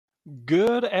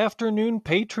Good afternoon,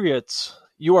 Patriots.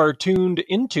 You are tuned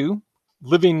into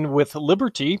Living with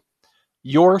Liberty,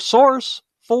 your source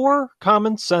for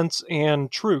common sense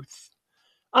and truth.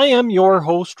 I am your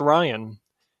host, Ryan.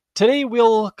 Today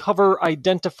we'll cover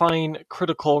identifying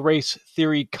critical race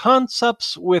theory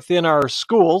concepts within our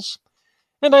schools,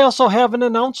 and I also have an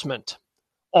announcement.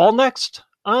 All next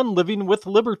on Living with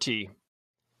Liberty.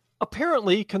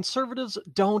 Apparently, conservatives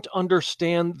don't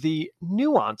understand the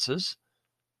nuances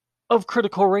of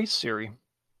critical race theory.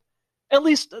 At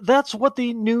least that's what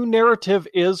the new narrative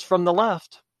is from the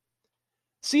left.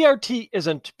 CRT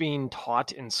isn't being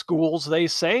taught in schools, they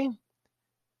say.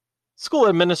 School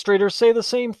administrators say the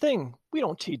same thing. We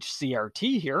don't teach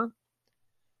CRT here.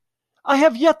 I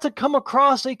have yet to come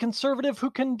across a conservative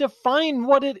who can define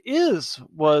what it is,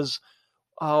 was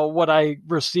what I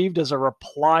received as a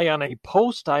reply on a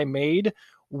post I made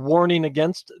warning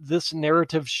against this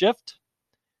narrative shift.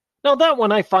 Now, that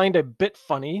one I find a bit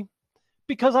funny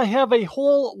because I have a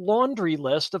whole laundry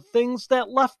list of things that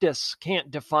leftists can't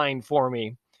define for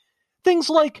me. Things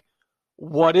like,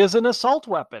 what is an assault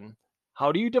weapon?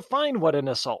 How do you define what an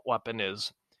assault weapon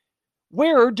is?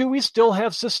 Where do we still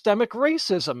have systemic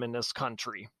racism in this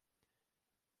country?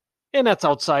 And that's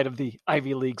outside of the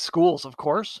Ivy League schools, of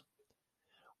course.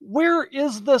 Where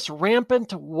is this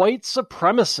rampant white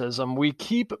supremacism we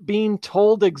keep being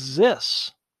told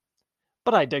exists?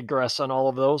 But I digress on all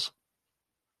of those.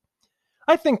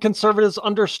 I think conservatives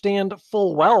understand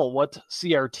full well what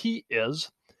CRT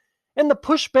is, and the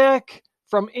pushback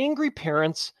from angry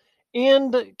parents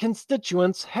and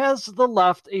constituents has the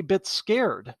left a bit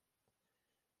scared.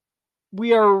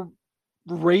 We are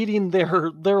raiding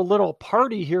their little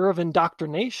party here of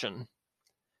indoctrination.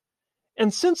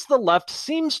 And since the left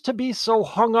seems to be so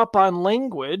hung up on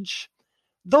language,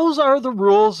 those are the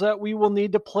rules that we will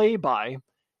need to play by,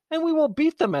 and we will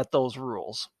beat them at those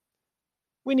rules.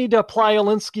 We need to apply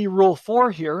Alinsky Rule 4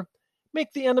 here,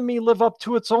 make the enemy live up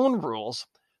to its own rules.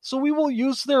 So we will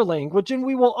use their language and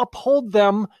we will uphold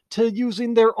them to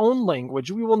using their own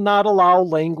language. We will not allow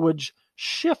language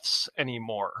shifts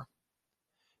anymore.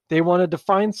 They want to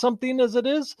define something as it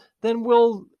is, then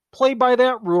we'll play by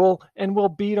that rule and we'll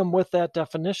beat them with that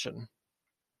definition.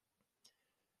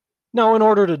 Now, in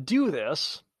order to do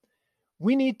this,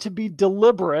 we need to be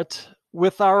deliberate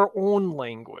with our own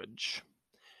language.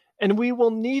 And we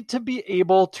will need to be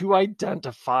able to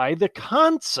identify the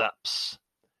concepts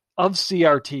of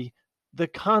CRT. The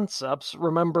concepts,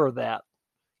 remember that.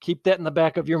 Keep that in the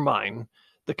back of your mind.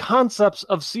 The concepts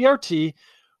of CRT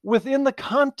within the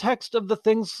context of the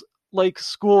things like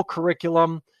school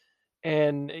curriculum,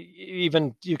 and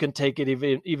even you can take it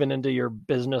even into your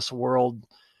business world,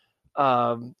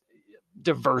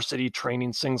 diversity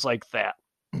training, things like that.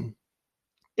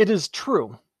 It is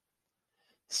true.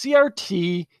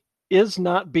 CRT is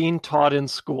not being taught in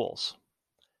schools.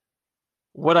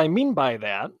 What I mean by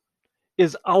that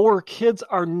is our kids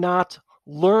are not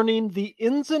learning the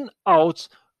ins and outs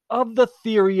of the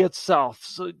theory itself.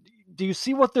 So do you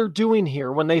see what they're doing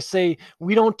here when they say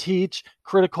we don't teach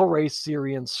critical race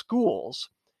theory in schools?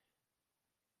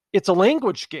 It's a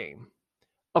language game.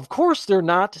 Of course, they're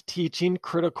not teaching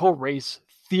critical race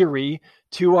theory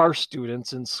to our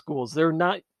students in schools. They're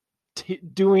not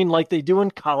doing like they do in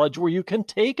college, where you can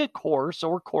take a course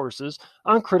or courses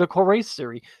on critical race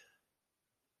theory.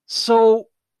 So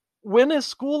when a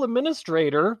school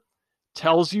administrator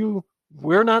tells you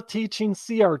we're not teaching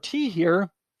CRT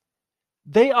here,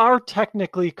 they are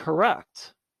technically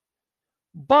correct.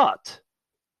 But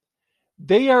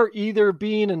they are either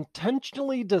being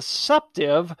intentionally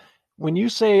deceptive. When you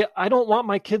say, I don't want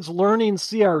my kids learning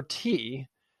CRT,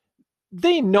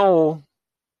 they know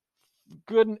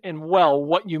good and well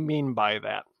what you mean by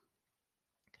that.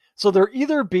 So they're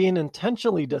either being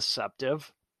intentionally deceptive.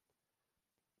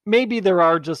 Maybe there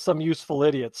are just some useful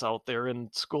idiots out there in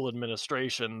school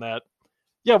administration that,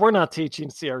 yeah, we're not teaching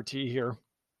CRT here,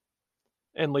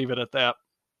 and leave it at that.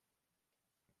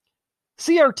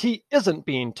 CRT isn't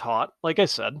being taught, like I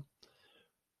said,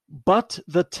 but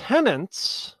the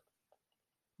tenets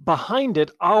behind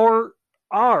it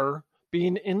are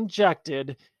being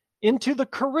injected into the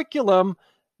curriculum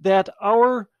that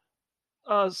our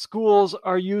schools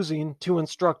are using to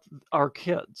instruct our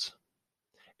kids.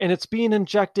 And it's being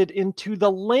injected into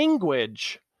the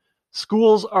language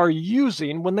schools are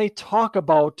using when they talk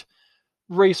about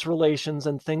race relations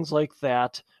and things like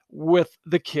that with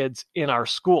the kids in our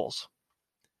schools.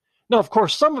 Now, of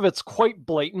course, some of it's quite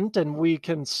blatant and we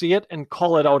can see it and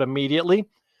call it out immediately.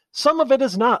 Some of it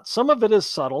is not. Some of it is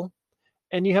subtle,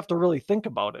 and you have to really think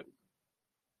about it.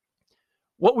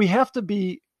 What we have to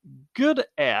be good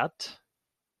at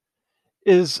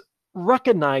is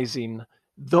recognizing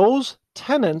those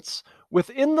tenets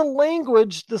within the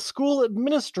language the school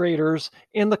administrators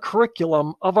and the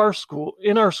curriculum of our school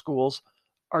in our schools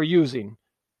are using.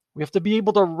 We have to be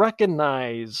able to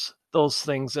recognize those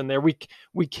things in there.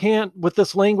 We can't, with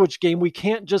this language game, we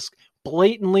can't just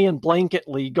blatantly and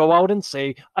blanketly go out and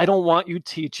say, I don't want you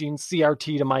teaching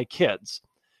CRT to my kids.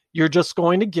 You're just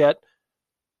going to get,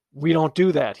 we don't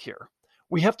do that here.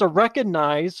 We have to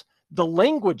recognize the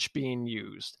language being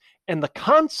used and the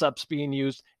concepts being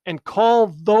used and call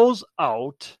those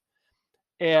out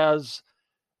as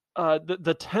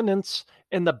the tenets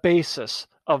and the basis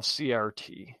of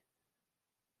CRT.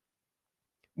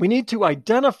 We need to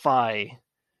identify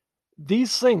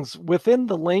these things within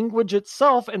the language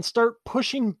itself and start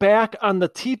pushing back on the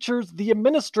teachers, the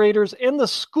administrators, and the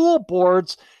school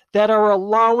boards that are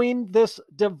allowing this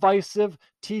divisive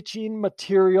teaching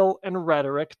material and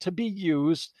rhetoric to be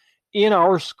used in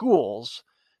our schools,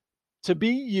 to be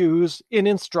used in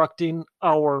instructing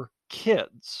our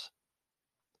kids.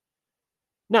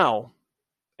 Now,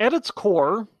 at its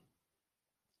core,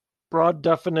 broad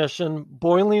definition,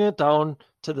 boiling it down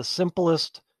to the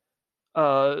simplest,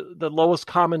 the lowest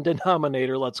common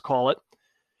denominator, let's call it.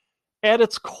 At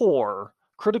its core,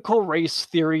 critical race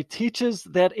theory teaches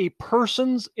that a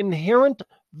person's inherent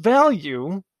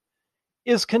value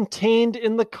is contained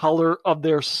in the color of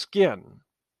their skin.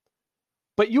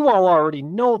 But you all already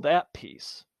know that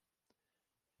piece.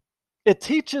 It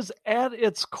teaches at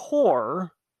its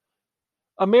core,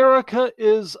 America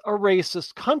is a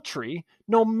racist country,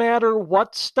 no matter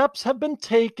what steps have been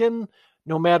taken,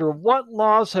 no matter what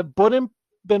laws have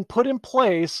been put in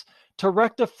place to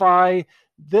rectify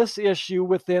this issue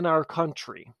within our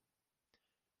country.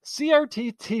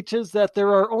 CRT teaches that there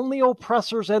are only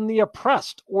oppressors and the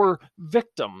oppressed, or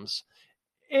victims,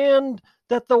 and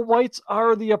that the whites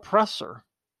are the oppressor.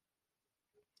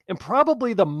 And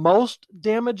probably the most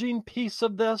damaging piece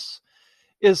of this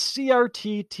is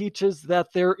CRT teaches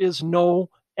that there is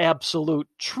no absolute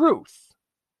truth.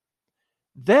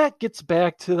 That gets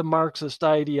back to the Marxist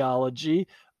ideology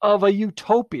of a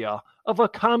utopia, of a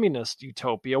communist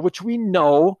utopia, which we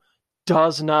know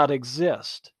does not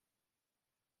exist.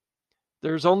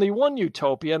 There's only one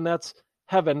utopia, and that's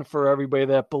heaven for everybody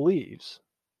that believes.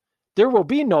 There will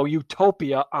be no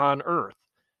utopia on earth.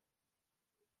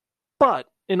 But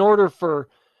in order for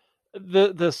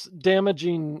this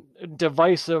damaging,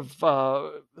 divisive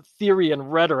theory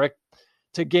and rhetoric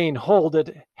to gain hold,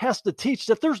 it has to teach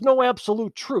that there's no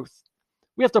absolute truth.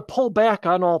 We have to pull back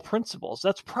on all principles.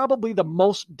 That's probably the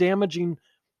most damaging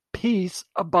piece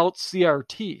about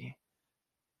CRT.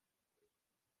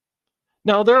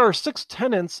 Now, there are 6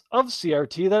 tenets of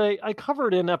CRT that I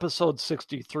covered in episode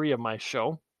 63 of my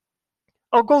show.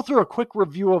 I'll go through a quick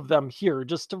review of them here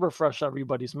just to refresh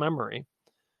everybody's memory.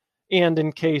 And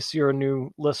in case you're a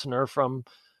new listener from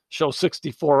show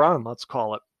 64 on, let's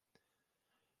call it.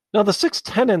 Now, the 6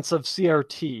 tenets of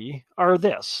CRT are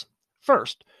this.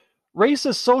 First, race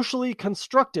is socially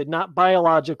constructed, not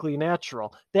biologically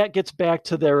natural. That gets back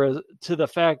to the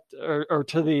fact, or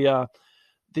to the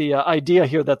idea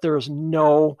here that there is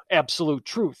no absolute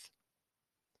truth.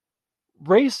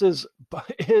 Race is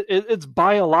it's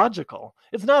biological.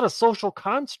 It's not a social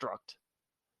construct.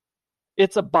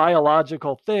 It's a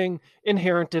biological thing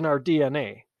inherent in our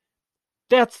DNA.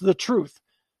 That's the truth.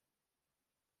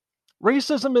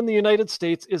 Racism in the United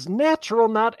States is natural,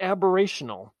 not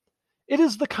aberrational. It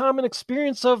is the common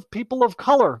experience of people of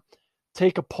color.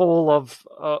 Take a poll of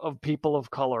people of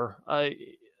color. I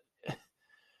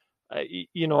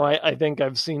think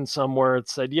I've seen somewhere it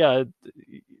said, yeah,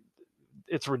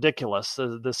 it's ridiculous.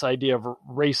 This idea of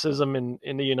racism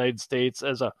in the United States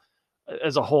as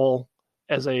a whole,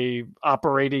 as a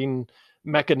operating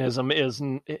mechanism,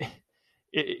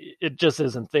 it just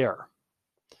isn't there.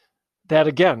 That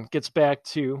again gets back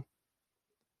to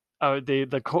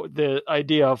the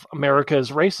idea of America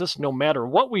is racist no matter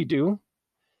what we do,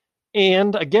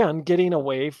 and again getting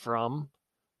away from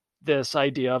this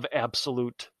idea of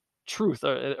absolute truth,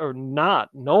 or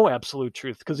no absolute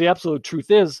truth, because the absolute truth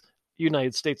is the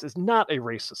United States is not a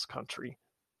racist country.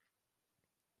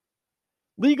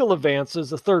 Legal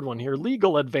advances, the third one here,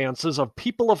 legal advances of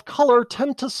people of color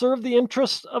tend to serve the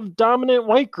interests of dominant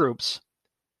white groups.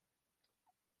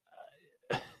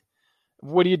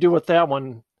 What do you do with that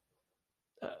one?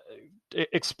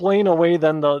 Explain away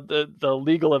then the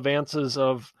legal advances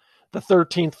of the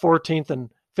 13th, 14th, and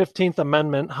 15th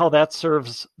Amendment, how that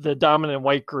serves the dominant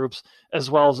white groups as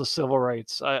well as the civil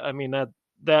rights. I mean,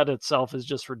 that itself is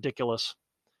just ridiculous.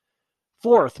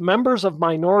 Fourth, members of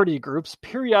minority groups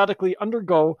periodically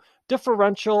undergo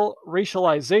differential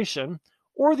racialization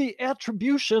or the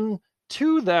attribution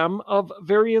to them of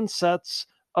varying sets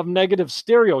of negative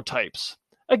stereotypes.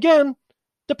 Again,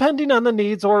 depending on the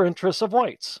needs or interests of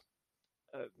whites.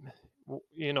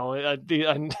 You got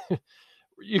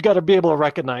to be able to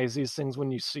recognize these things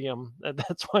when you see them.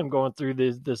 That's why I'm going through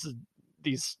these.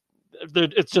 It's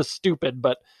just stupid,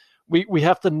 but we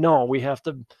have to know. We have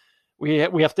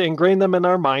to ingrain them in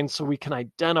our minds so we can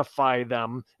identify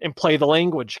them and play the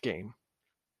language game.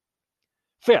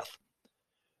 Fifth,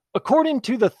 according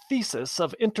to the thesis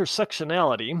of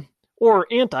intersectionality or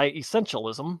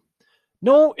anti-essentialism,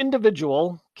 no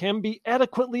individual can be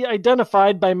adequately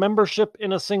identified by membership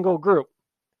in a single group.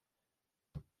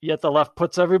 Yet the left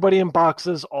puts everybody in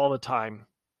boxes all the time.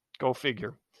 Go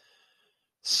figure.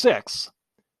 6.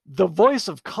 The voice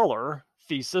of color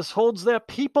thesis holds that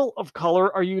people of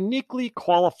color are uniquely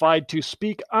qualified to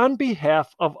speak on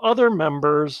behalf of other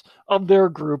members of their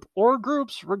group or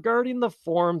groups regarding the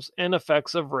forms and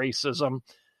effects of racism.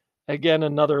 Again,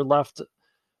 another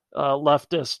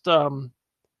leftist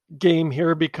game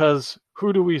here, because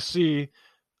who do we see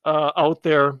out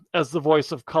there as the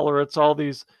voice of color? It's all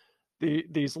these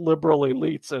liberal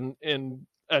elites and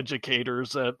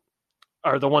educators that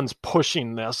are the ones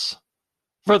pushing this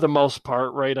for the most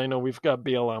part, right? I know we've got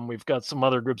BLM, we've got some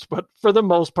other groups, but for the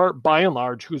most part, by and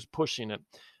large, who's pushing it?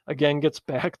 Again, gets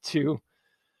back to,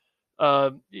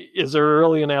 is there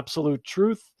really an absolute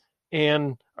truth?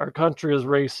 And our country is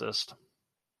racist.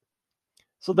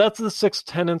 So that's the 6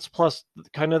 tenets plus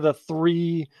kind of the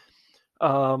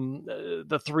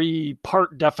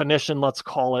three-part definition, let's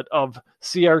call it, of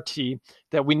CRT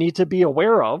that we need to be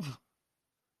aware of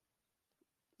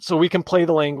so we can play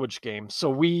the language game. So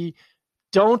we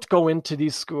don't go into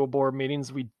these school board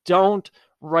meetings. We don't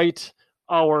write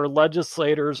our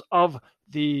legislators of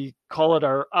call it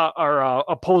our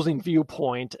opposing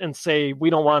viewpoint and say we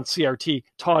don't want CRT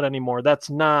taught anymore. That's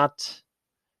not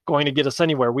going to get us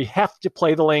anywhere. We have to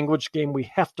play the language game.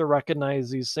 We have to recognize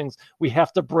these things. We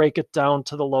have to break it down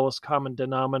to the lowest common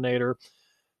denominator.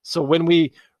 So when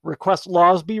we request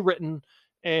laws be written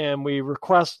and we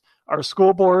request our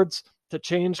school boards to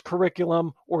change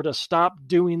curriculum or to stop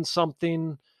doing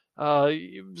something,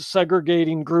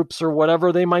 segregating groups or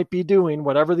whatever they might be doing,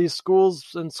 whatever these schools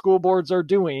and school boards are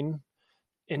doing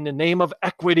in the name of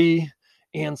equity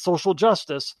and social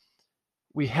justice,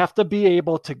 we have to be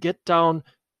able to get down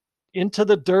into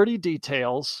the dirty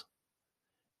details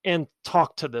and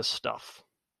talk to this stuff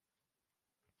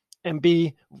and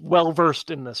be well-versed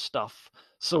in this stuff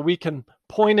so we can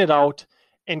point it out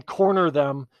and corner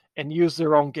them and use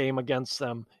their own game against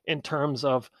them in terms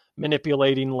of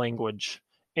manipulating language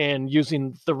and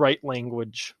using the right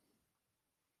language.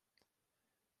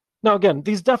 Now, again,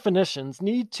 these definitions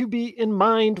need to be in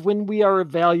mind when we are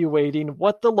evaluating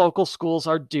what the local schools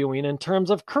are doing in terms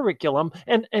of curriculum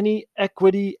and any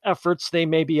equity efforts they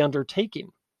may be undertaking.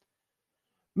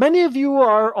 Many of you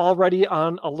are already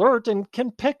on alert and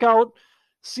can pick out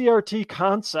CRT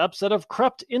concepts that have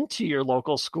crept into your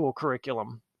local school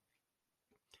curriculum.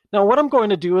 Now, what I'm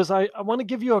going to do is I want to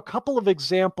give you a couple of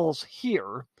examples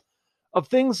here of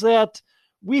things that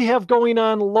we have going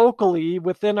on locally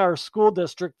within our school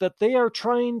district that they are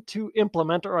trying to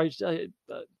implement, or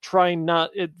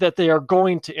that they are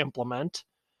going to implement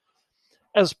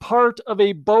as part of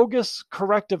a bogus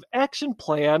corrective action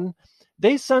plan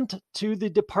they sent to the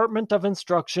Department of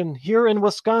Instruction here in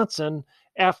Wisconsin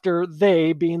after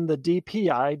they, being the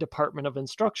DPI, Department of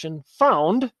Instruction,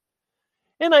 found,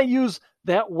 and I use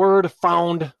that word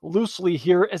found loosely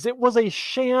here, as it was a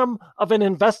sham of an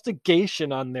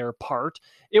investigation on their part.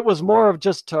 It was more of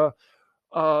just a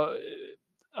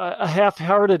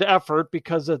half-hearted effort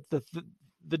because the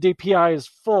DPI is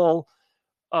full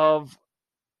of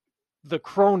the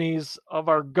cronies of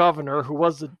our governor, who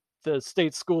was the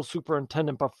state school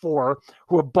superintendent before,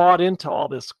 who have bought into all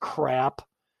this crap.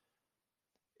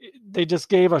 They just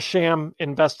gave a sham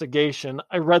investigation.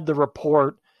 I read the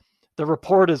report. The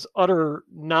report is utter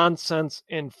nonsense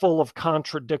and full of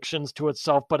contradictions to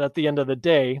itself, but at the end of the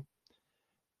day,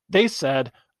 they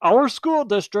said, our school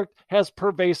district has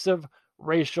pervasive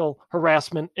racial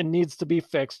harassment and needs to be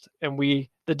fixed, and we,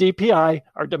 the DPI,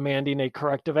 are demanding a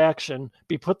corrective action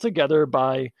be put together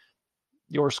by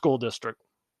your school district.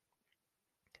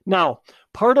 Now,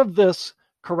 part of this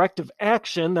corrective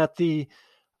action that the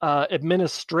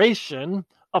administration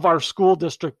of our school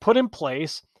district put in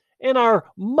place, and our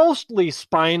mostly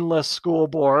spineless school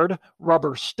board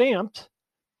rubber stamped,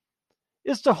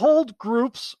 is to hold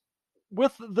groups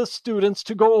with the students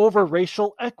to go over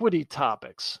racial equity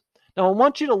topics. Now, I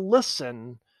want you to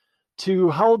listen to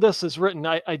how this is written.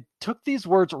 I took these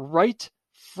words right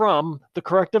from the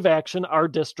corrective action our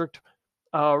district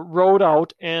wrote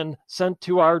out and sent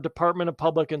to our Department of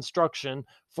Public Instruction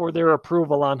for their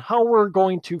approval on how we're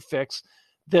going to fix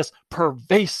this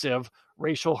pervasive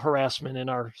racial harassment in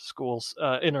our schools,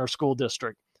 in our school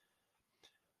district.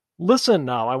 Listen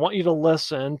now, I want you to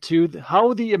listen to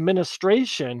how the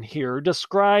administration here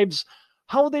describes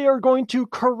how they are going to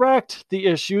correct the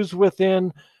issues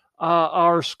within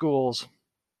our schools.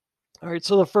 All right,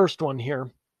 so the first one here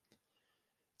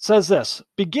says this: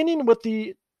 beginning with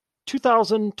the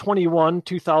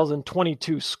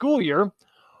 2021-2022 school year,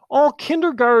 all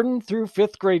kindergarten through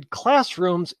fifth grade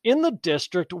classrooms in the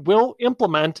district will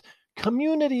implement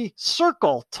community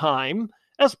circle time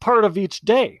as part of each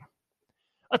day.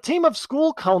 A team of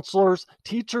school counselors,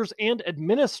 teachers, and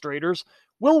administrators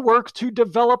will work to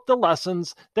develop the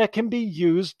lessons that can be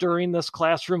used during this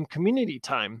classroom community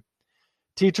time.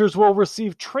 Teachers will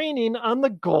receive training on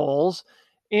the goals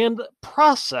and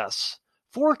process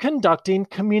for conducting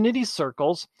community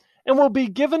circles and will be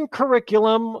given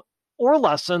curriculum or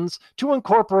lessons to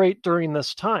incorporate during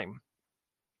this time.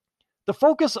 The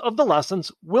focus of the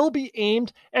lessons will be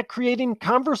aimed at creating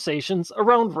conversations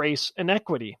around race and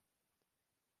equity.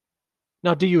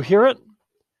 Now, do you hear it?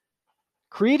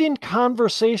 Creating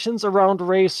conversations around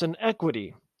race and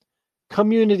equity,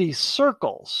 community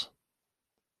circles.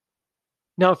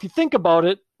 Now, if you think about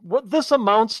it, what this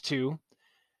amounts to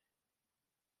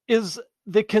is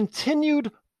the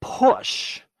continued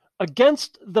push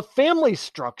against the family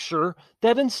structure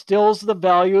that instills the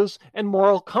values and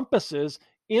moral compasses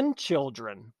in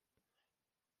children.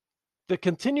 The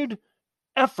continued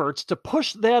efforts to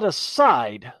push that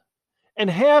aside and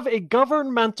have a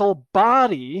governmental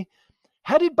body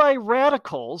headed by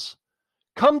radicals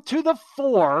come to the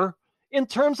fore in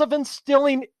terms of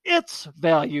instilling its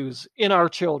values in our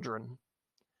children.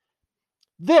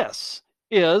 This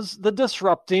is the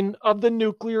disrupting of the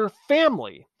nuclear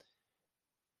family.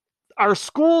 Our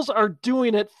schools are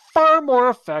doing it far more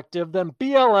effective than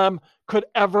BLM could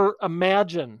ever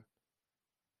imagine.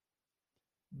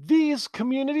 These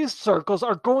community circles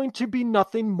are going to be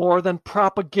nothing more than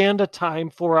propaganda time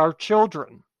for our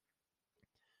children.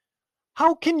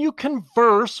 How can you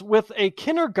converse with a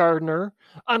kindergartner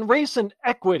on race and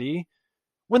equity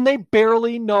when they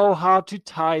barely know how to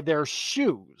tie their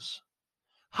shoes?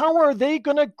 How are they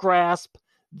going to grasp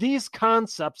these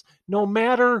concepts no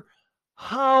matter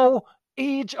how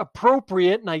age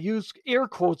appropriate, and I use air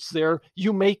quotes there,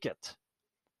 you make it?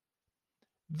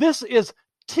 This is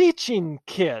teaching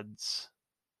kids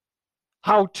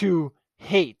how to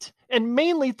hate, and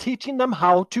mainly teaching them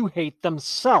how to hate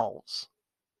themselves.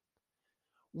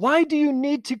 Why do you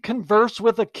need to converse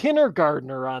with a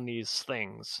kindergartner on these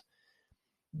things?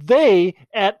 They,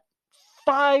 at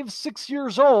 5, 6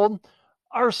 years old,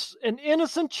 are an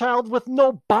innocent child with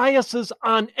no biases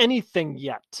on anything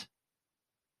yet.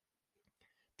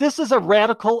 This is a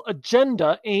radical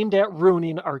agenda aimed at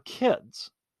ruining our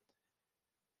kids.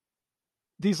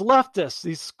 These leftists,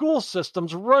 these school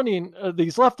systems running,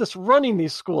 these leftists running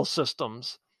these school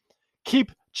systems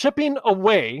keep chipping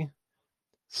away,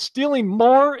 stealing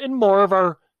more and more of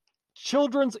our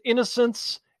children's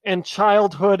innocence and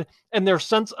childhood and their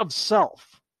sense of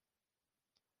self.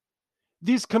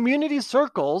 These community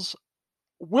circles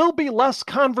will be less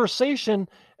conversation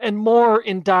and more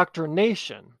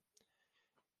indoctrination.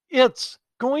 It's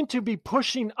going to be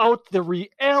pushing out the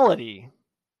reality,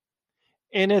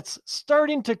 and it's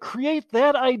starting to create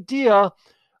that idea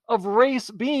of race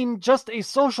being just a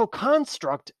social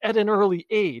construct at an early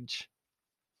age.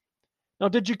 Now,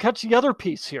 did you catch the other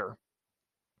piece here?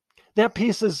 That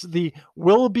piece is the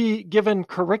will be given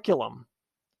curriculum.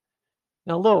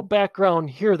 Now, a little background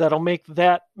here that'll make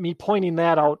that, me pointing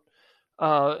that out,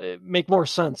 make more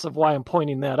sense of why I'm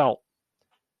pointing that out.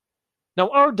 Now,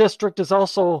 our district is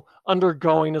also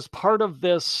undergoing, as part of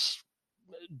this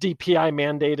DPI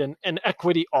mandate, an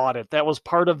equity audit. That was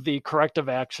part of the corrective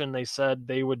action they said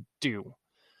they would do.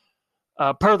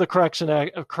 Part of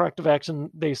the corrective action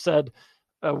they said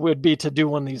would be to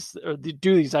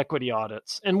do these equity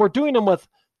audits. And we're doing them with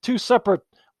 2 separate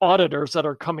auditors that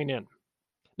are coming in.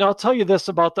 Now, I'll tell you this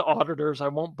about the auditors. I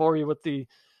won't bore you with the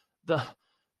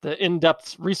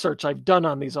in-depth research I've done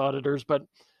on these auditors, but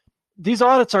these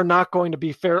audits are not going to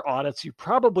be fair audits. You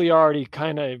probably already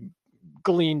kind of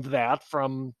gleaned that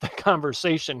from the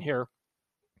conversation here.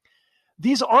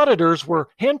 These auditors were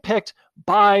handpicked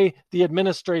by the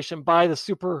administration, by the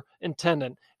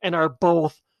superintendent, and are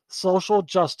both social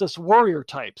justice warrior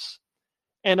types,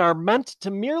 and are meant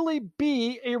to merely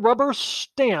be a rubber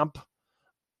stamp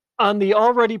on the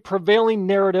already prevailing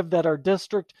narrative that our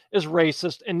district is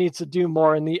racist and needs to do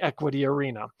more in the equity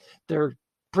arena. They're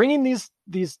bringing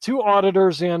these 2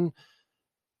 auditors in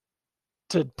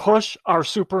to push our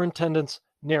superintendent's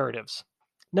narratives.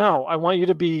 Now, I want you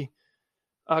to be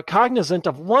cognizant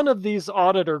of one of these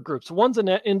auditor groups. One's an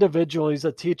individual. He's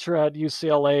a teacher at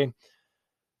UCLA.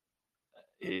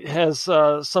 He has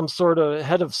some sort of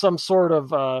head of some sort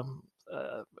of,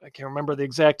 I can't remember the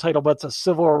exact title, but it's a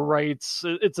civil rights,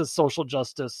 it's a social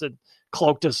justice, it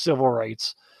cloaked as civil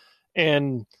rights.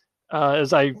 And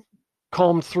as I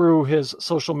combed through his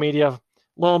social media,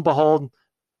 lo and behold,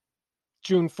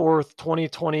 June 4th,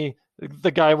 2020,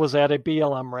 the guy was at a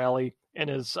BLM rally and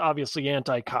is obviously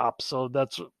anti-cop. So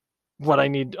that's what I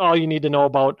need. All you need to know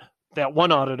about that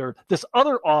one auditor. This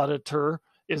other auditor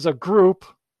is a group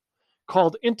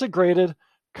called Integrated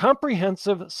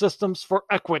Comprehensive Systems for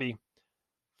Equity.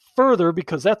 Further,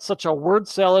 because that's such a word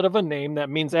salad of a name that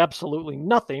means absolutely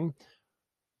nothing,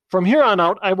 from here on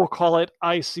out, I will call it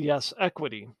ICS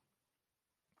Equity.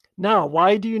 Now,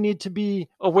 why do you need to be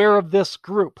aware of this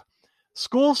group?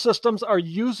 School systems are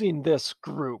using this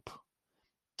group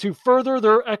to further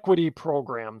their equity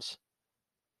programs.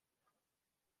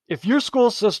 If your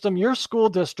school system, your school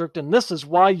district, and this is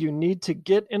why you need to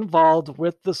get involved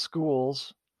with the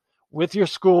schools, with your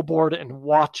school board, and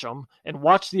watch them, and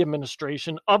watch the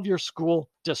administration of your school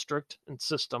district and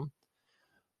system.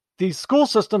 These school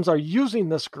systems are using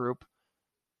this group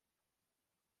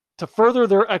to further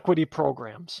their equity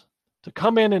programs, to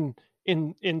come in and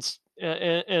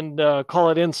call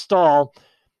it install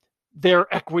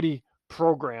their equity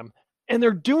program. And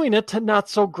they're doing it to not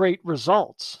so great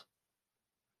results.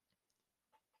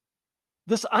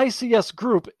 This ICS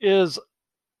group is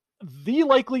the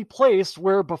likely place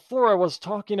where before I was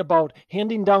talking about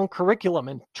handing down curriculum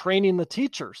and training the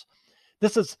teachers.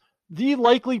 This is the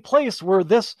likely place where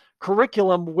this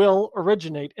curriculum will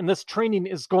originate and this training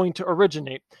is going to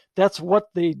originate. That's what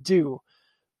they do.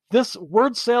 This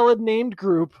word salad named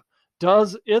group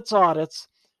does its audits.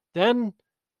 Then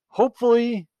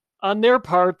hopefully on their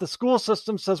part, the school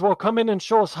system says, well, come in and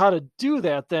show us how to do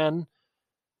that then.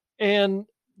 And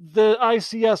the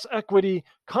ICS Equity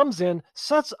comes in,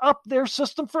 sets up their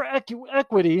system for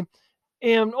equity.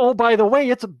 And oh, by the way,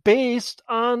 it's based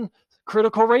on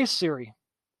critical race theory.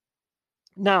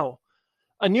 Now,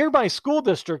 a nearby school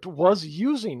district was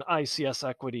using ICS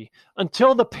Equity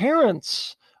until the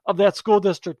parents of that school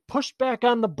district pushed back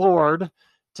on the board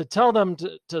to tell them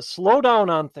to slow down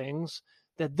on things,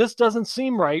 that this doesn't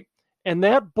seem right. And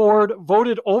that board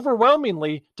voted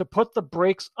overwhelmingly to put the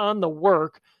brakes on the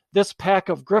work this pack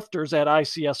of grifters at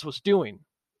ICS was doing.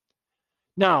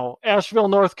 Now, Asheville,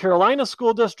 North Carolina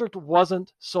School District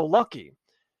wasn't so lucky.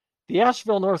 The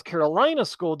Asheville, North Carolina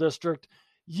School District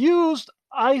used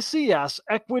ICS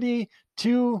Equity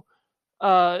to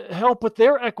help with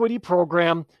their equity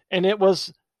program, and it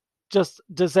was just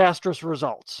disastrous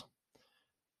results.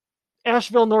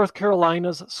 Asheville, North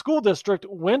Carolina's school district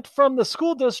went from the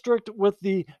school district with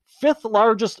the 5th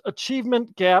largest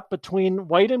achievement gap between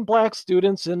white and black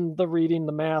students in the reading,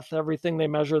 the math, everything they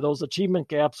measure those achievement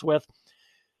gaps with,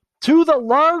 to the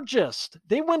largest.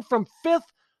 They went from 5th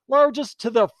largest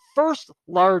to the 1st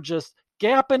largest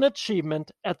gap in achievement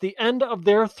at the end of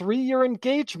their 3-year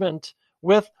engagement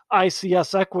with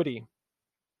ICS Equity.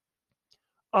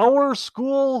 Our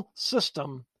school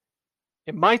system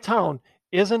in my town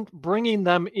isn't bringing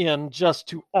them in just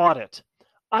to audit.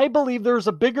 I believe there's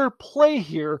a bigger play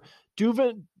here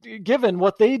given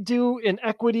what they do in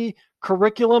equity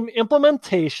curriculum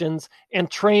implementations and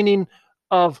training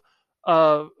of,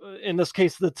 in this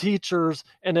case, the teachers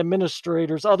and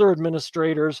administrators, other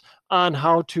administrators, on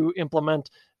how to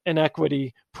implement an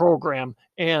equity program.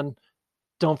 And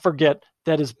don't forget,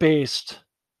 that is based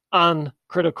on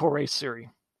critical race theory.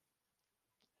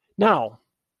 Now,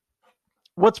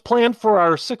 what's planned for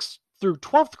our 6th through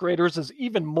 12th graders is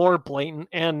even more blatant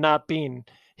and not being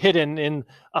hidden in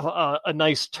a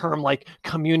nice term like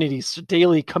communities,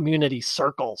 daily community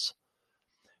circles.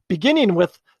 Beginning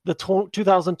with the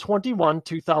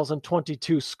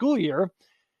 2021-2022 school year,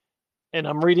 and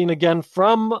I'm reading again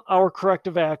from our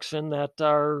corrective action that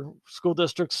our school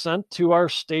district sent to our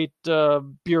state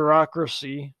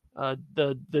bureaucracy,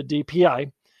 the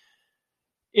DPI.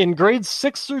 In grades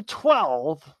 6 through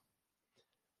 12,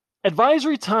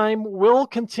 advisory time will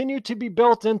continue to be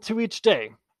built into each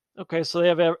day. Okay, so they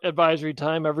have advisory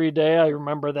time every day. I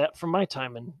remember that from my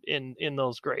time in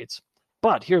those grades.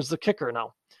 But here's the kicker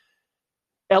now.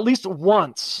 At least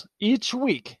once each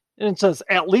week, and it says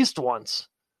at least once,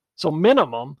 so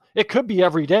minimum, it could be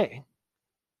every day,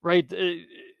 right?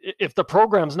 If the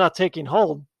program's not taking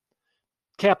hold,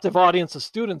 captive audience of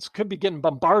students could be getting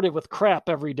bombarded with crap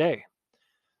every day.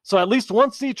 So at least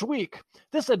once each week,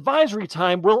 this advisory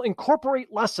time will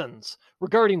incorporate lessons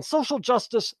regarding social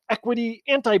justice, equity,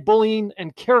 anti-bullying,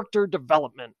 and character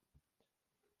development.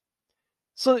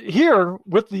 So here,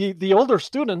 with the older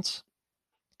students,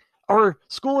 our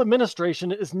school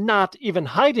administration is not even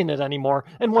hiding it anymore.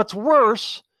 And what's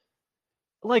worse,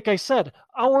 like I said,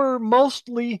 our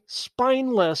mostly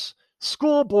spineless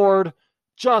school board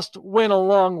just went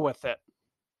along with it.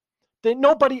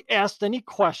 Nobody asked any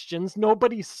questions.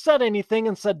 Nobody said anything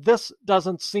and said, this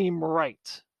doesn't seem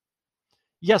right.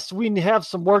 Yes, we have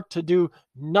some work to do.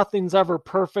 Nothing's ever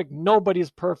perfect.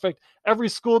 Nobody's perfect. Every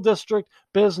school district,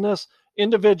 business,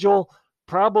 individual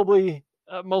probably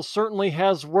most certainly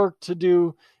has work to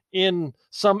do in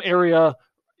some area,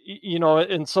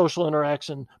 in social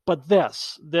interaction. But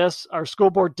this, our school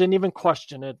board didn't even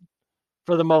question it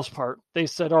for the most part. They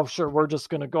said, oh, sure, we're just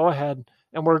going to go ahead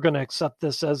and we're going to accept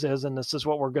this as is, and this is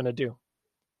what we're going to do.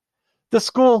 The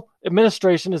school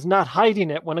administration is not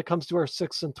hiding it when it comes to our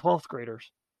 6th and 12th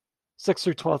graders, 6th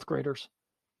through 12th graders.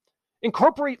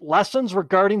 Incorporate lessons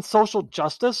regarding social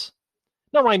justice.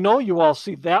 Now, I know you all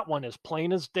see that one as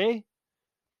plain as day.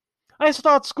 I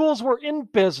thought schools were in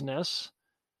business.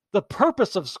 The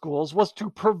purpose of schools was to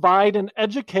provide an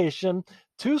education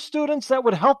to students that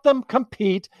would help them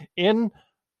compete in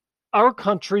our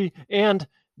country and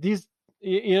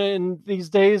in these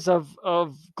days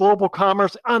of global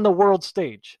commerce on the world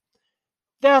stage.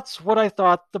 That's what I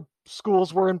thought the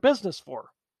schools were in business for.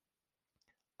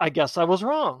 I guess I was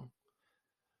wrong.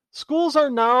 Schools are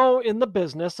now in the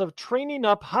business of training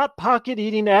up hot pocket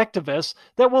eating activists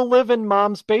that will live in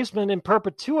mom's basement in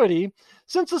perpetuity,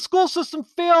 since the school system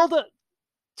failed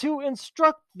to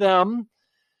instruct them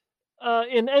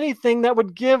in anything that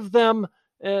would give them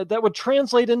that would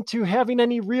translate into having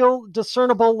any real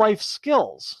discernible life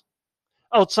skills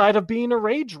outside of being a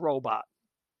rage robot.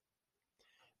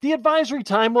 The advisory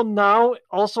time will now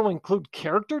also include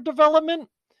character development.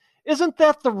 Isn't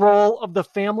that the role of the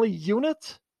family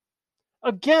unit?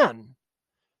 Again,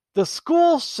 the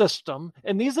school system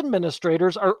and these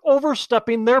administrators are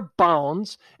overstepping their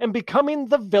bounds and becoming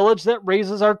the village that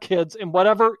raises our kids in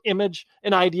whatever image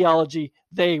and ideology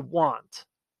they want.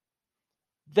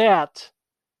 That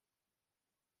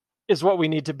is what we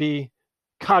need to be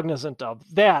cognizant of.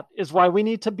 That is why we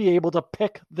need to be able to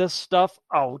pick this stuff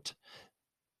out,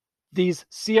 these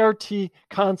CRT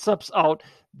concepts out,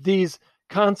 these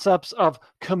concepts of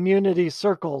community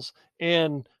circles.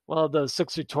 And, well, the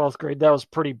 6th through 12th grade, that was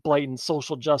pretty blatant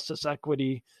social justice,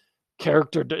 equity,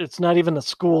 character. It's not even the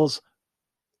school's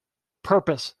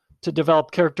purpose to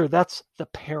develop character. That's the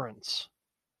parents.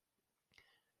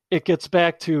 It gets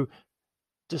back to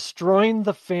destroying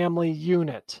the family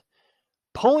unit,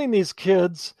 pulling these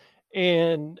kids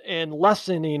and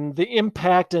lessening the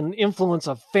impact and influence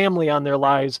of family on their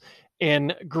lives,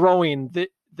 and growing the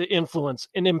influence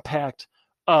and impact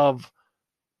of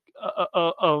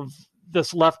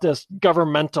this leftist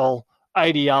governmental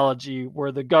ideology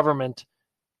where the government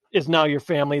is now your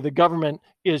family, the government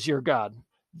is your God.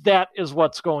 That is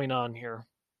what's going on here.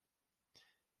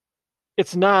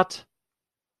 It's not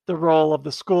the role of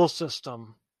the school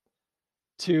system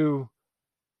to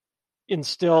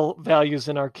instill values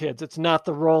in our kids. It's not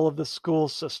the role of the school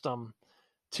system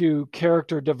to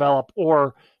character develop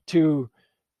or to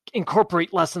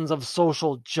incorporate lessons of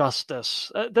social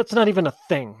justice. That's not even a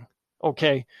thing,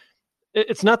 okay?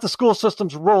 It's not the school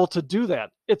system's role to do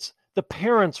that. It's the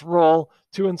parents' role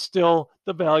to instill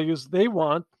the values they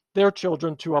want their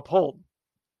children to uphold.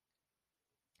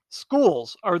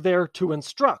 Schools are there to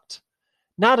instruct,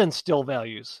 not instill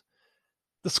values.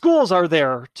 The schools are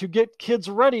there to get kids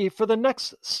ready for the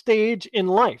next stage in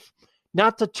life,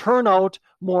 not to turn out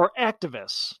more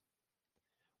activists.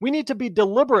 We need to be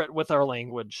deliberate with our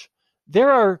language.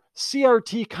 There are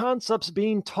CRT concepts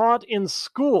being taught in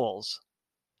schools,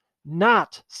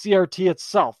 not CRT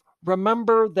itself.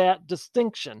 Remember that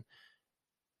distinction.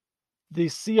 The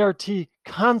CRT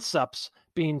concepts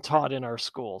being taught in our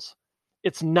schools.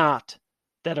 It's not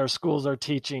that our schools are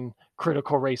teaching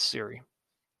critical race theory.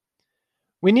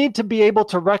 We need to be able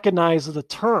to recognize the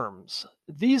terms,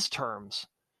 these terms,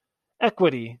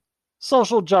 equity,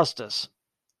 social justice.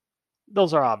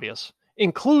 Those are obvious.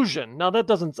 Inclusion, now that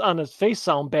doesn't on its face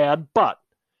sound bad, but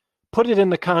put it in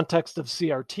the context of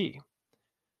CRT.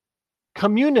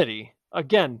 Community,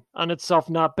 again, on itself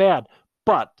not bad,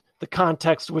 but the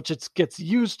context which it gets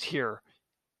used here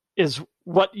is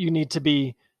what you need to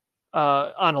be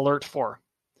on alert for.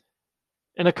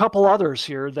 And a couple others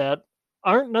here that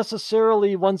aren't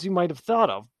necessarily ones you might have thought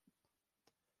of.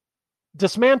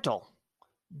 Dismantle,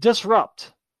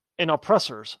 disrupt, and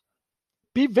oppressors.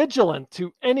 Be vigilant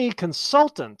to any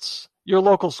consultants your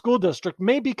local school district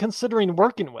may be considering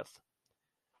working with.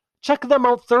 Check them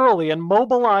out thoroughly and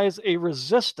mobilize a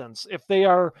resistance if they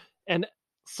are an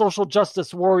social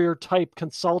justice warrior type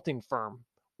consulting firm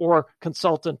or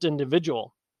consultant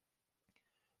individual.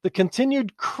 The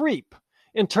continued creep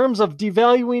in terms of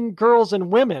devaluing girls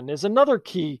and women is another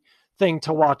key thing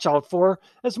to watch out for,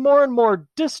 as more and more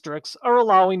districts are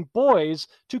allowing boys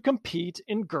to compete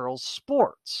in girls'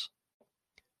 sports.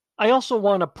 I also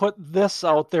want to put this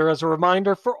out there as a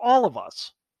reminder for all of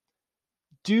us.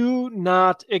 Do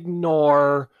not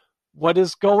ignore what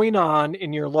is going on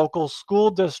in your local school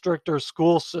district or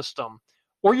school system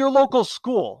or your local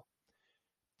school.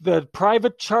 The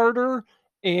private charter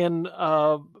and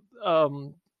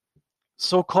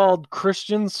so-called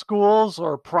Christian schools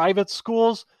or private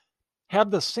schools have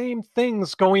the same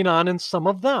things going on in some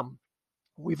of them.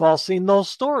 We've all seen those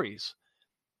stories.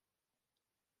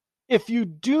 If you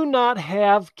do not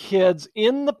have kids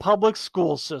in the public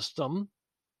school system,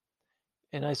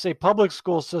 and I say public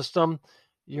school system,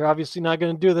 you're obviously not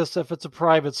going to do this if it's a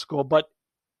private school, but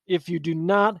if you do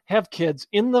not have kids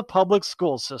in the public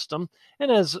school system,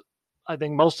 and as I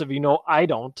think most of you know, I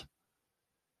don't,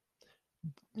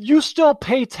 you still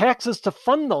pay taxes to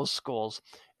fund those schools,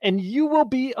 and you will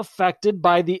be affected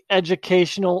by the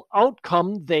educational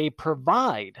outcome they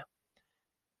provide.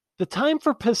 The time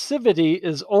for passivity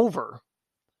is over.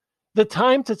 The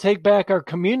time to take back our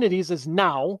communities is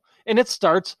now, and it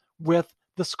starts with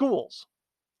the schools.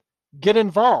 Get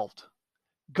involved.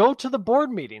 Go to the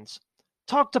board meetings.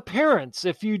 Talk to parents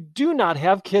if you do not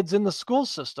have kids in the school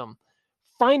system.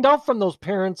 Find out from those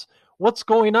parents what's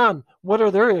going on. What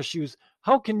are their issues?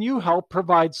 How can you help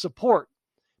provide support?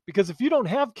 Because if you don't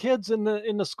have kids in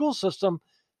the school system,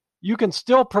 you can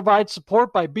still provide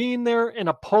support by being there and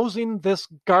opposing this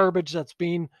garbage that's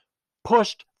being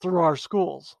pushed through our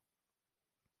schools.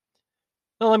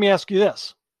 Now, let me ask you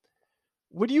this.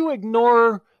 Would you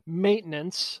ignore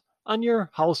maintenance on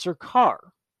your house or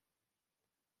car?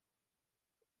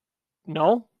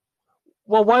 No?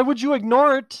 Well, why would you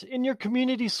ignore it in your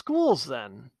community schools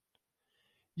then?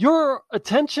 Your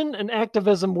attention and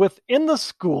activism within the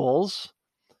schools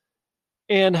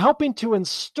and helping to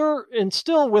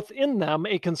instill within them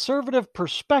a conservative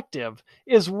perspective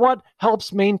is what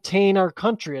helps maintain our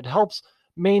country. It helps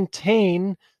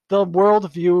maintain the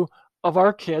worldview of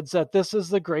our kids that this is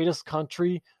the greatest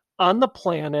country on the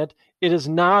planet. It is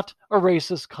not a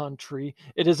racist country.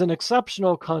 It is an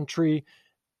exceptional country,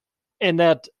 and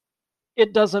that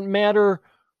it doesn't matter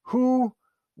who,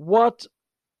 what,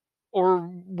 or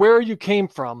where you came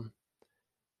from.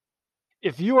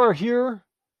 If you are here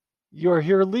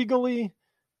legally,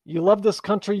 you love this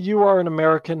country, you are an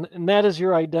American, and that is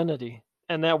your identity,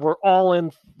 and that we're all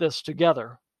in this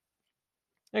together.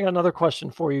 I got another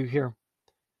question for you here.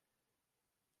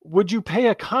 Would you pay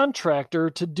a contractor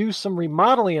to do some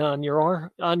remodeling on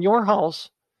your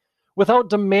house without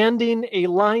demanding a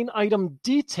line item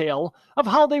detail of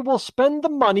how they will spend the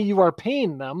money you are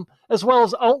paying them, as well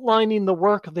as outlining the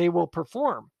work they will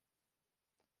perform?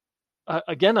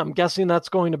 Again, I'm guessing that's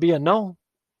going to be a no.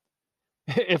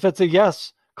 If it's a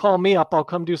yes, call me up. I'll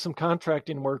come do some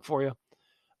contracting work for you.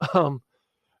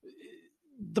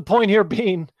 The point here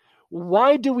being,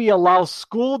 why do we allow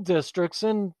school districts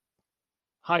and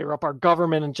higher up our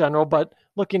government in general, but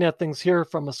looking at things here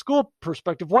from a school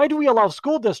perspective, why do we allow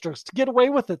school districts to get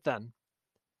away with it then?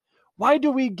 Why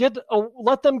do we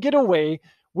let them get away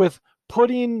with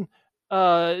putting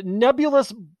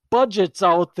nebulous budgets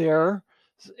out there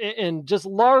in just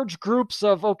large groups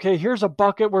of, okay, here's a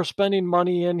bucket we're spending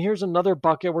money in, here's another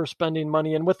bucket we're spending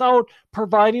money in, without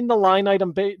providing the line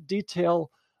item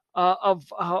detail of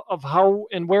how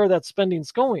and where that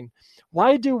spending's going?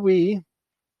 Why do we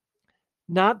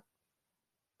not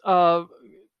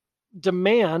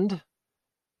demand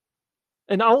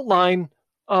an outline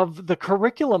of the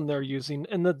curriculum they're using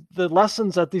and the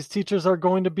lessons that these teachers are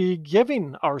going to be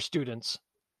giving our students?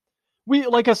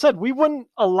 Like I said, we wouldn't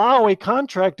allow a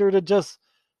contractor to just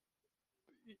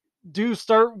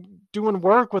start doing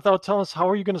work without telling us, how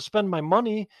are you going to spend my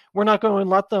money? We're not going to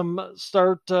let them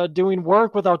start doing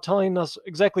work without telling us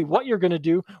exactly what you're going to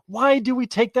do. Why do we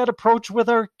take that approach with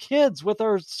our kids, with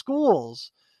our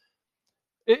schools?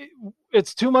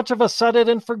 It's too much of a set it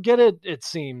and forget it, it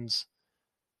seems.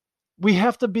 We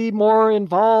have to be more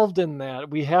involved in that.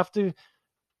 We have to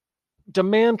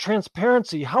demand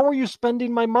transparency. How are you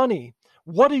spending my money?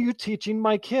 What are you teaching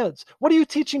my kids? What are you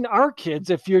teaching our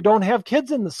kids if you don't have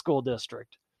kids in the school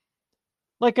district?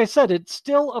 Like I said, it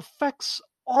still affects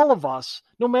all of us,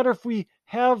 no matter if we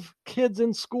have kids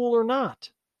in school or not.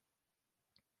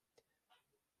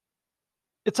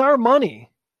 It's our money.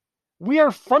 We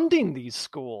are funding these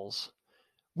schools.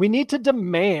 We need to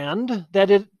demand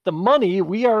that the money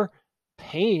we are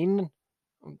paying,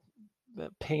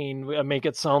 make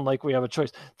it sound like we have a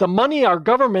choice. The money our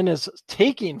government is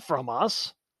taking from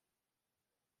us,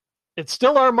 it's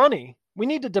still our money. We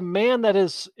need to demand that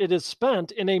it is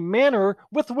spent in a manner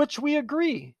with which we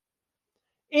agree.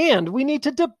 And we need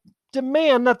to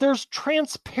demand that there's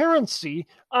transparency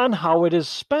on how it is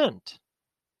spent.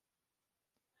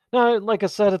 Now, like I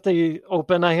said at the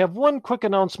open, I have one quick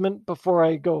announcement before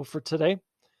I go for today.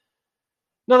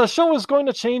 Now, the show is going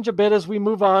to change a bit as we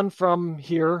move on from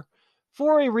here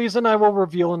for a reason I will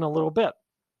reveal in a little bit.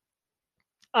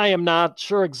 I am not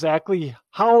sure exactly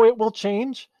how it will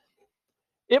change.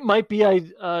 It might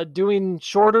be doing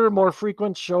shorter, more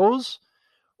frequent shows,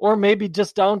 or maybe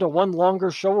just down to one longer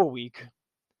show a week.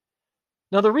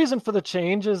 Now, the reason for the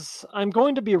change is I'm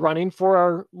going to be running for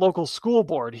our local school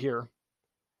board here.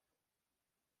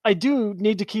 I do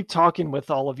need to keep talking with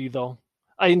all of you, though.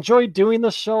 I enjoy doing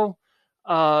this show.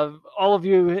 All of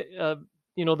you,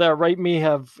 that write me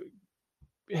have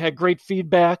had great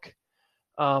feedback.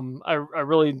 I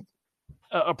really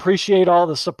appreciate all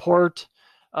the support.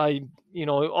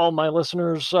 All my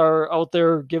listeners are out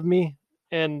there give me,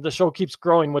 and the show keeps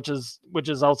growing, which is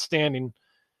outstanding.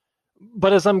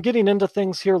 But as I'm getting into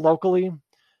things here locally,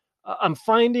 I'm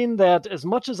finding that as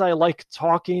much as I like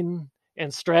talking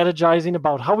and strategizing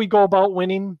about how we go about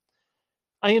winning,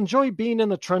 I enjoy being in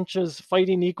the trenches,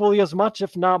 fighting equally as much,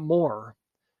 if not more.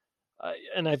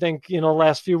 And I think,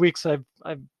 last few weeks I've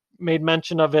made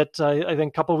mention of it. I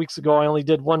think a couple of weeks ago I only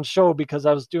did one show because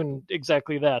I was doing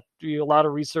exactly that. Do a lot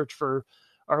of research for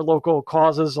our local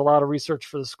causes, a lot of research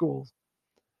for the schools,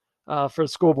 for the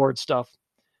school board stuff.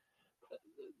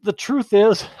 The truth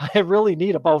is, I really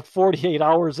need about 48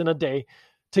 hours in a day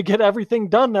to get everything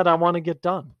done that I want to get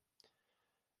done.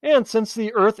 And since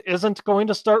the Earth isn't going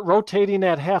to start rotating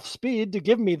at half speed to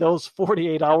give me those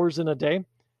 48 hours in a day,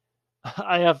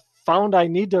 I have found I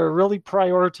need to really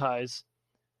prioritize.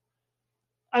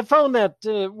 I found that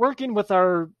working with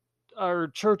our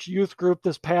church youth group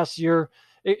this past year,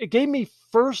 it gave me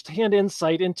firsthand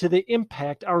insight into the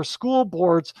impact our school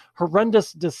board's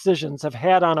horrendous decisions have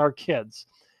had on our kids.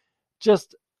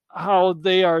 Just how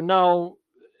they are now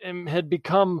and had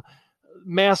become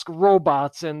mask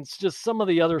robots and just some of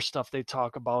the other stuff they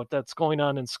talk about that's going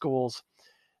on in schools.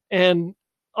 And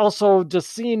also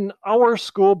just seeing our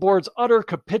school board's utter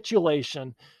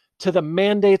capitulation to the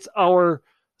mandates our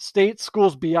state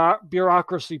schools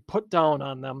bureaucracy put down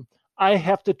on them. I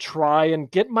have to try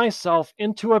and get myself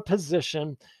into a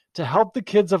position to help the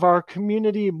kids of our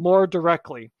community more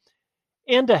directly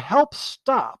and to help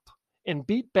stop and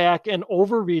beat back an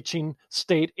overreaching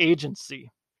state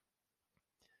agency.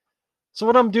 So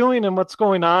what I'm doing and what's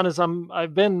going on is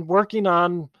I've been working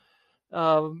on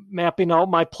mapping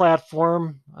out my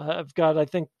platform. I've got, I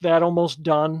think, that almost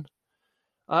done.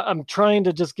 I'm trying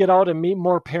to just get out and meet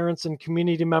more parents and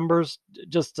community members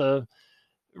just to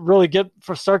really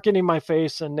start getting my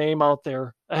face and name out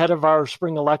there ahead of our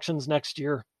spring elections next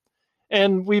year.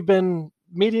 And we've been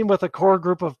meeting with a core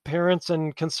group of parents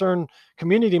and concerned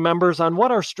community members on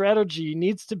what our strategy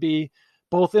needs to be,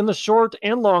 both in the short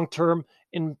and long term,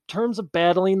 in terms of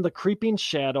battling the creeping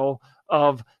shadow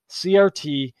of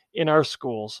CRT in our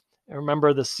schools. And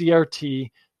remember the CRT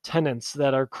tenants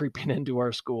that are creeping into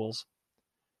our schools.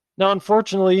 Now,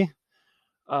 unfortunately,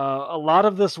 a lot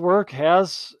of this work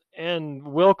has and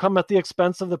will come at the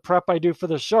expense of the prep I do for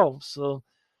the show. So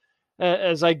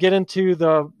as I get into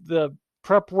the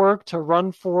prep work to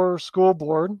run for school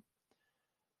board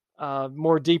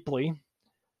more deeply,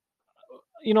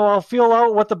 I'll feel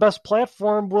out what the best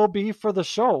platform will be for the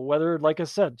show, whether, like I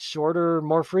said, shorter,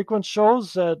 more frequent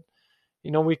shows that,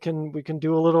 we can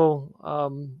do a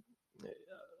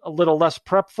little less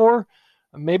prep for.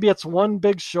 Maybe it's one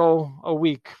big show a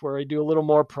week where I do a little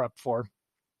more prep for.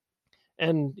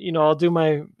 And, I'll do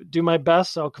my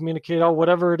best. I'll communicate out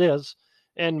whatever it is,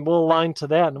 and we'll align to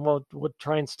that, and we'll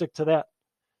try and stick to that.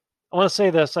 I want to say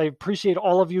this. I appreciate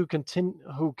all of you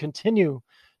who continue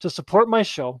to support my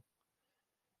show,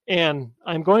 and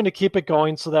I'm going to keep it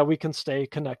going so that we can stay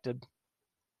connected.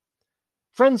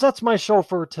 Friends, that's my show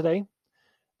for today.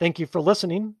 Thank you for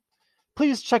listening.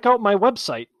 Please check out my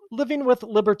website,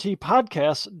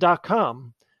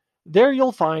 livingwithlibertypodcast.com. There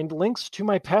you'll find links to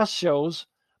my past shows,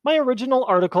 my original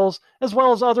articles, as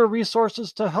well as other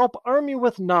resources to help arm you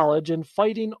with knowledge in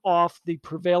fighting off the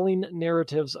prevailing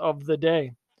narratives of the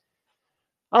day.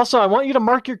 Also, I want you to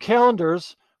mark your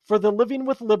calendars for the Living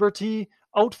with Liberty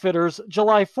Outfitters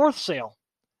July 4th sale.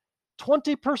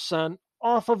 20%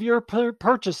 off of your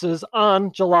purchases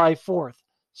on July 4th.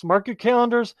 So mark your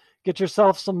calendars, get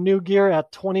yourself some new gear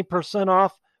at 20%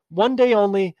 off, one day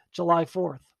only, July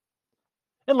 4th.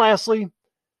 And lastly,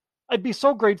 I'd be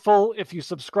so grateful if you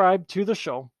subscribed to the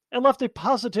show and left a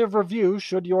positive review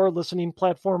should your listening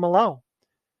platform allow.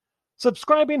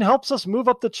 Subscribing helps us move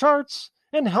up the charts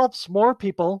and helps more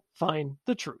people find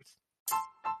the truth.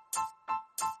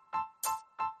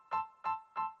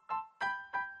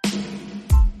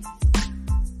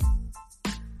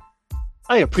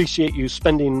 I appreciate you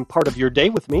spending part of your day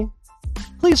with me.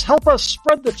 Please help us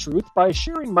spread the truth by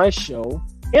sharing my show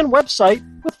and website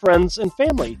with friends and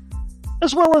family,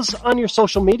 as well as on your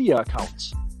social media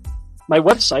accounts. My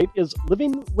website is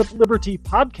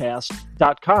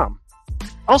livingwithlibertypodcast.com.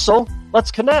 Also,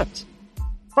 let's connect.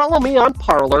 Follow me on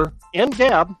Parler and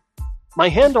Gab. My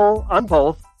handle on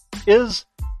both is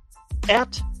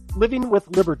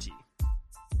 @livingwithliberty.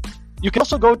 You can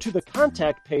also go to the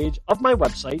contact page of my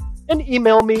website and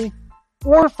email me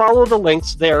or follow the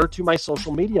links there to my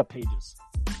social media pages.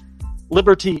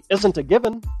 Liberty isn't a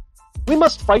given. We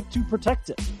must fight to protect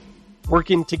it.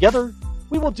 Working together,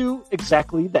 we will do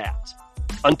exactly that.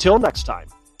 Until next time.